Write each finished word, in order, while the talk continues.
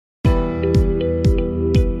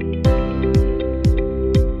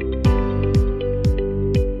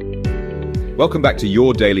Welcome back to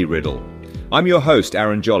Your Daily Riddle. I'm your host,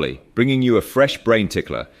 Aaron Jolly, bringing you a fresh brain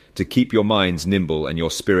tickler to keep your minds nimble and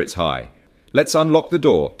your spirits high. Let's unlock the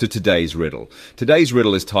door to today's riddle. Today's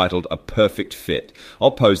riddle is titled A Perfect Fit.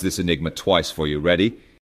 I'll pose this enigma twice for you. Ready?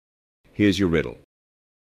 Here's your riddle.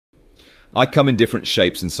 I come in different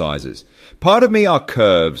shapes and sizes. Part of me are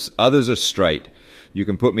curves, others are straight. You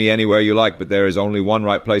can put me anywhere you like, but there is only one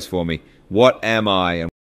right place for me. What am I? And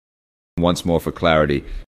once more for clarity.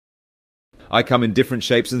 I come in different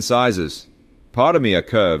shapes and sizes. Part of me are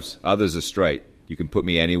curves, others are straight. You can put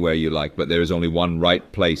me anywhere you like, but there is only one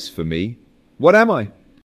right place for me. What am I?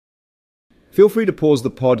 Feel free to pause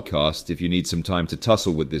the podcast if you need some time to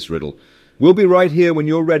tussle with this riddle. We'll be right here when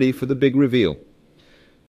you're ready for the big reveal.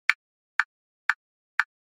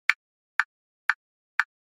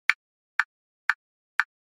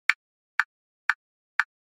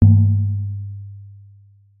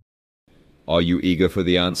 Are you eager for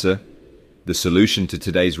the answer? The solution to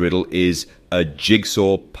today's riddle is a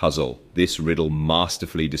jigsaw puzzle. This riddle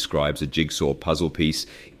masterfully describes a jigsaw puzzle piece,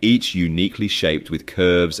 each uniquely shaped with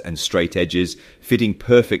curves and straight edges, fitting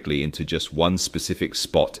perfectly into just one specific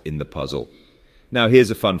spot in the puzzle. Now, here's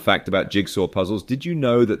a fun fact about jigsaw puzzles. Did you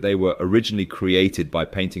know that they were originally created by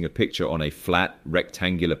painting a picture on a flat,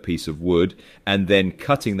 rectangular piece of wood and then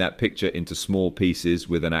cutting that picture into small pieces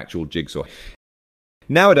with an actual jigsaw?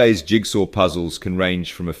 Nowadays, jigsaw puzzles can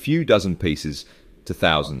range from a few dozen pieces to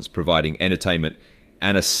thousands, providing entertainment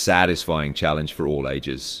and a satisfying challenge for all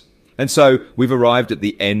ages. And so, we've arrived at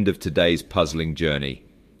the end of today's puzzling journey.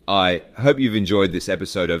 I hope you've enjoyed this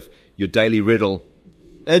episode of Your Daily Riddle.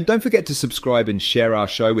 And don't forget to subscribe and share our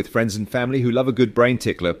show with friends and family who love a good brain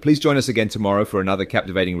tickler. Please join us again tomorrow for another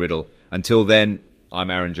captivating riddle. Until then,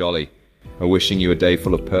 I'm Aaron Jolly, wishing you a day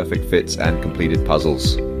full of perfect fits and completed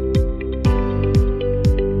puzzles.